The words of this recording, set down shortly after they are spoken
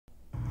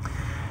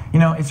You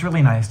know, it's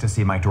really nice to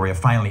see Mike Doria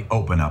finally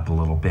open up a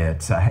little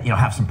bit, you know,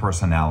 have some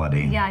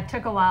personality. Yeah, it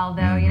took a while,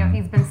 though. You know,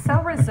 he's been so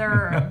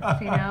reserved,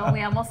 you know.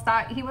 We almost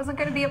thought he wasn't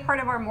going to be a part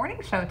of our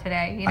morning show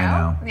today, you know?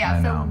 I know.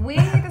 Yeah, so we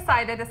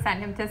decided to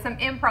send him to some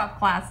improv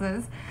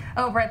classes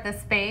over at the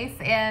Space.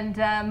 And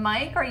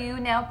Mike, are you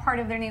now part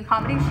of their new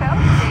comedy show?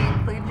 Did they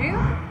include you?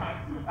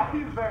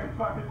 He's very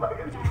funny.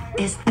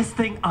 Is this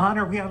thing on?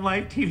 Are we on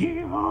live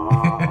TV?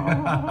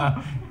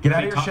 Oh. Get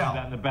out of your shell.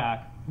 That in the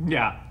back.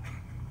 Yeah.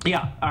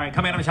 Yeah, all right,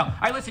 come out of my shell. All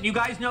right, listen, you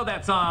guys know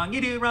that song.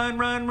 You do run,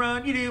 run,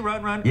 run, you do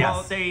run, run. Yes.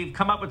 Well, they've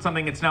come up with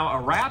something. It's now a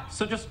rap,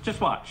 so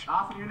just watch.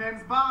 Awesome, your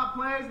name's Bob.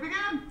 Players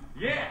begin.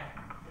 Yeah.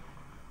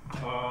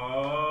 Oh,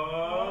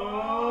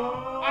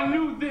 I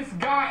knew this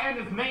guy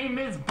and his name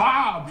is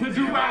Bob. To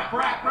do rap,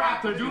 rap,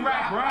 rap, to do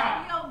rap,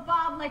 rap. Yo,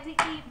 Bob like to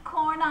eat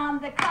corn on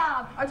the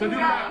cob. To do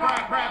rap,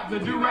 rap, rap, to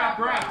do rap,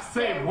 rap.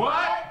 Say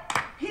what?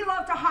 He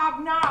loved to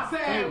hobnob.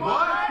 Say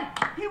what?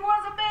 He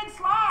was a big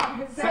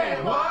slob.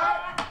 Say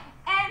what?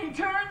 And he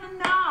turned the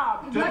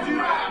knob. To do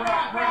rap,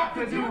 rap, rap,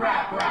 to do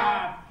rap,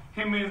 rap.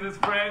 Him and his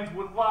friends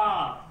would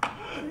laugh.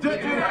 To do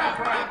rap,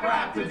 rap,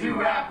 rap, to do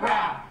rap,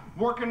 rap.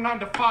 Working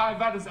 9 to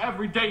 5 at his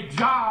everyday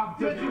job.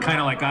 Kind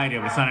of like I do,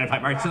 but it's not 9 to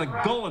 5. All right, so the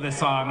goal of this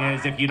song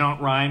is if you don't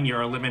rhyme,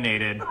 you're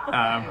eliminated.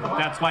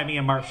 That's why me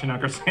and Mark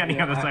Chinook are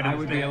standing on the side of the stage. I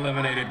would be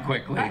eliminated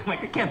quickly.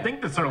 Like, I can't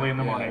think this early in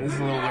the morning. This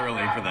is a little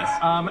early for this.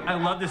 I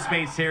love the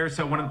Space here.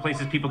 So one of the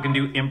places people can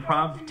do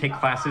improv, take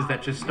classes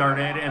that just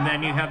started, and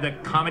then you have the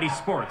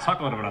ComedySportz.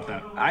 Talk a little bit about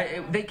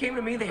that. They came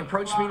to me, they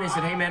approached me, and they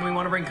said, hey man, we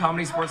want to bring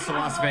ComedySportz to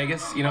Las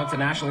Vegas. You know, it's a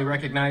nationally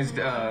recognized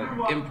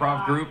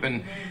improv group,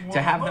 and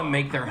to have them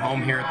make their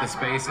home here at the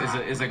Space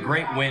is a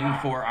great win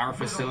for our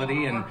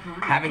facility, and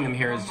having them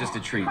here is just a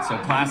treat. So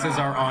classes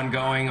are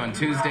ongoing on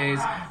Tuesdays,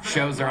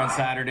 shows are on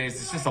Saturdays.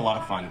 It's just a lot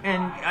of fun.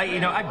 And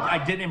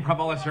I did improv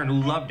all last year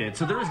and loved it.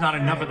 So there is not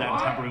enough of that in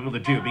time for people to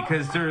do,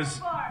 because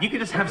you can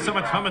just have so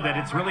much fun with it.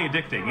 It's really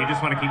addicting. You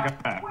just want to keep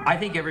going back. I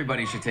think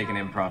everybody should take an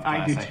improv class.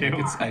 I do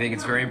too. I think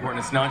it's very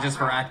important. It's not just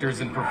for actors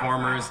and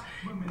performers.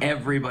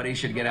 Everybody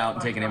should get out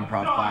and take an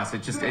improv class.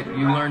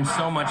 You learn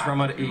so much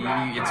from it.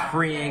 It's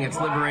freeing. It's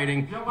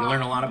liberating. You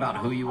learn a lot about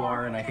who you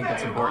are, and I think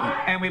that's important.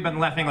 And we've been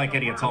laughing like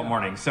idiots all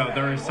morning, so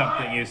there is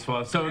something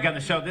useful. So we got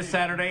the show this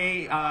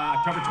Saturday,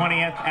 October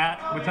 20th at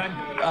what time?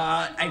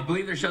 I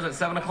believe their show's at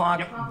 7 o'clock.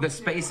 Yep.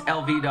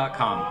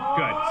 TheSpaceLV.com.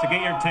 Good. So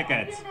get your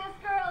tickets.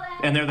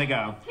 And there they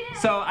go.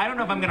 So I don't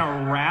know if I'm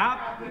gonna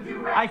rap.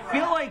 I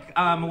feel like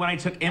when I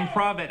took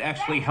improv, it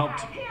actually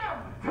helped.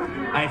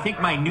 I think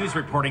my news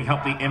reporting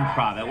helped the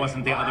improv. It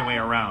wasn't the other way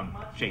around,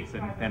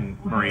 Jason and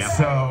Maria.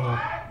 So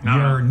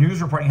your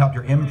news reporting helped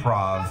your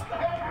improv,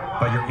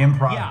 but your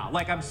improv... Yeah,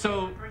 like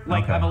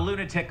I'm a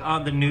lunatic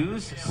on the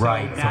news, so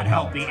right, that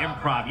helped the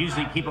improv.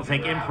 Usually people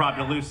take improv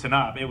to loosen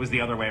up. It was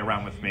the other way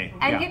around with me.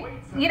 And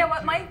you know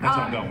what, Mike? That's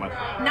what I'm going with.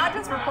 Not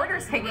just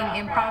reporters taking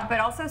improv, but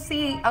also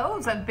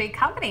CEOs of big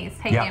companies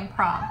taking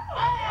improv.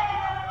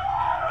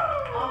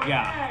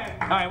 Yeah.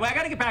 All right. Well, I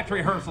got to get back to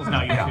rehearsals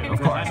now, you two. Yeah,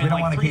 of course. We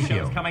don't want to keep you. 3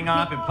 shows coming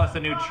up, and plus a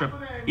new trip.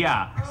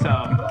 Yeah. So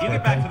you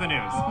get back to the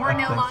news. We're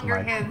no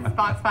longer his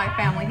Fox5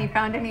 family. He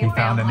found a new family. He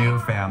found a new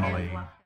family.